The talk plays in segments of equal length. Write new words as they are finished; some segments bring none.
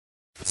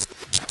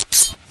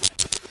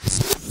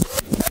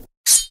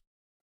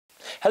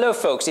Hello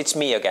folks, it's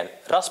me again,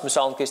 Rasmus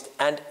Almqvist,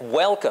 and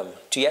welcome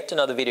to yet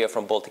another video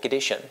from Baltic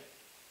Edition.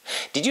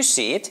 Did you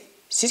see it?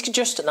 Cisco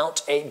just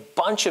announced a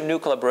bunch of new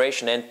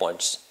collaboration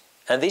endpoints,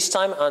 and this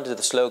time under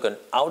the slogan,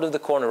 out of the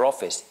corner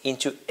office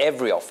into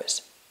every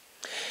office.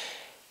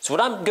 So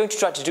what I'm going to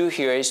try to do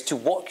here is to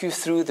walk you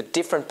through the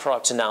different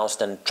products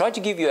announced and try to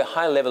give you a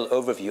high-level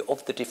overview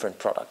of the different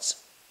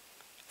products.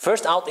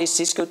 First out is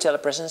Cisco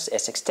Telepresence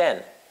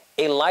SX10,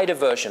 a lighter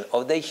version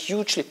of the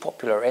hugely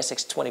popular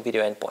SX20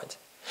 video endpoint.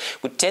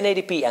 With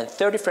 1080p and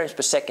 30 frames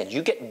per second,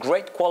 you get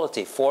great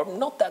quality for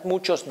not that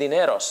muchos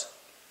dineros.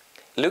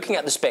 Looking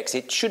at the specs,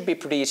 it should be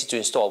pretty easy to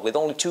install with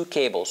only 2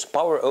 cables,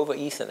 power over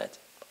Ethernet.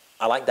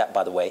 I like that,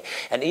 by the way,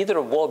 and either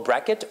a wall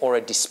bracket or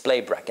a display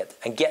bracket.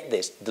 And get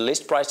this, the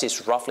list price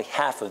is roughly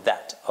half of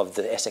that of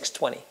the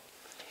SX20.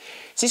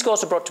 Cisco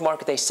also brought to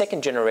market a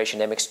second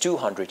generation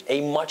MX200, a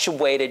much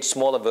awaited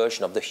smaller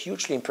version of the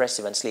hugely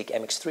impressive and sleek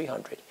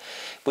MX300.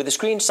 With a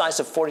screen size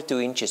of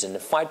 42 inches and a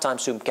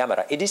 5x zoom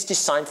camera, it is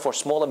designed for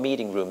smaller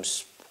meeting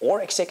rooms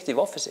or executive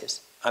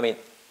offices. I mean,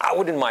 I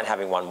wouldn't mind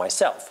having one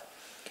myself.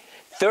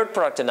 Third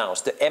product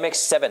announced, the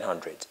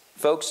MX700.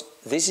 Folks,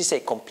 this is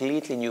a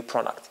completely new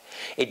product.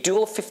 A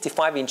dual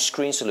 55-inch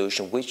screen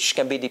solution which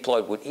can be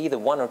deployed with either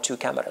 1 or 2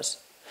 cameras.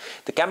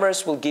 The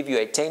cameras will give you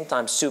a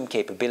 10x zoom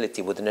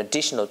capability with an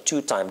additional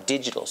 2x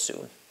digital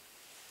zoom.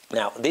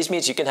 Now, this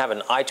means you can have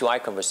an eye-to-eye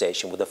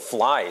conversation with a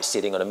fly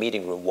sitting on a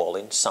meeting room wall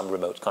in some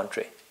remote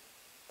country.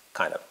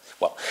 Kind of.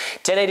 Well,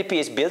 1080p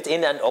is built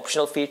in and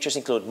optional features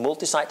include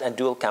multi-site and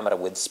dual camera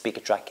with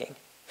speaker tracking.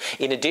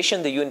 In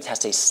addition, the unit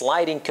has a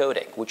sliding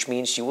codec, which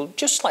means you will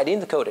just slide in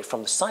the codec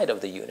from the side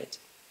of the unit.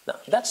 Now,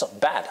 that's not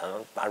bad.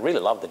 I really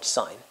love the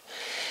design.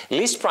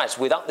 List price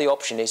without the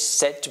option is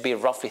said to be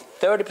roughly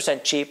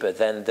 30% cheaper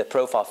than the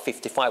Profile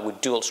 55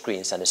 with dual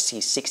screens and a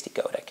C60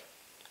 codec.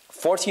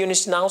 Fourth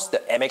unit announced,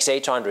 the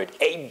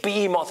MX800, a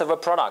behemoth of a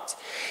product.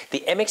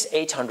 The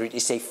MX800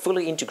 is a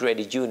fully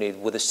integrated unit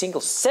with a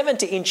single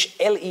 70-inch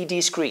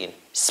LED screen,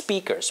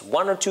 speakers,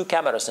 1 or 2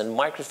 cameras and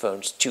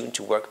microphones tuned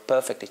to work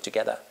perfectly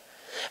together.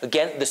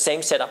 Again, the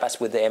same setup as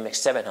with the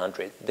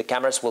MX700. The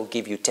cameras will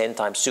give you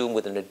 10x zoom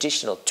with an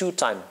additional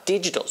 2x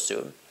digital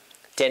zoom.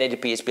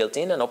 1080p is built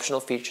in and optional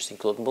features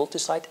include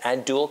multi-site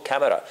and dual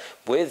camera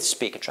with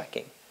speaker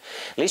tracking.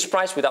 List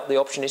price without the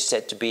option is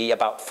said to be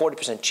about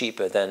 40%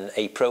 cheaper than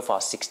a Profile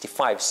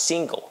 65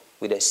 single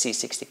with a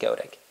C60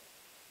 codec.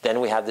 Then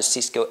we have the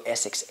Cisco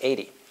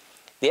SX80.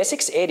 The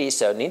SX80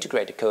 is an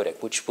integrated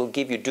codec which will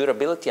give you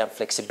durability and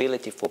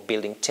flexibility for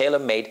building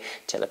tailor-made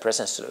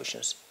telepresence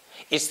solutions.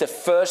 It's the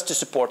first to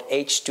support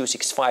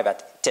H.265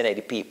 at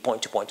 1080p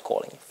point-to-point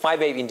calling,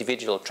 5-way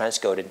individual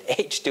transcoded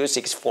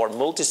H.264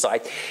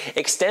 multi-site,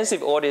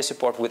 extensive audio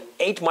support with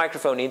 8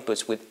 microphone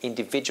inputs with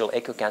individual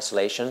echo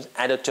cancellations,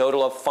 and a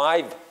total of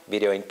 5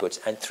 video inputs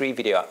and 3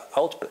 video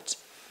outputs.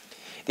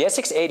 The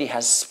SX80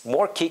 has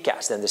more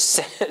kick-ass than the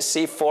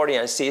C40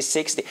 and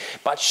C60,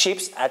 but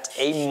ships at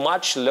a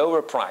much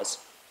lower price.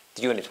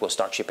 The unit will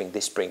start shipping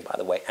this spring, by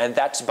the way, and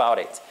that's about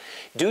it.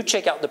 Do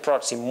check out the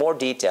products in more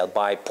detail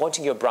by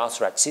pointing your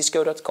browser at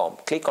cisco.com,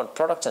 click on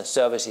Products and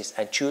Services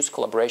and choose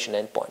Collaboration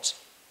Endpoints.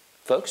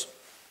 Folks,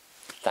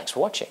 thanks for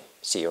watching.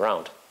 See you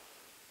around.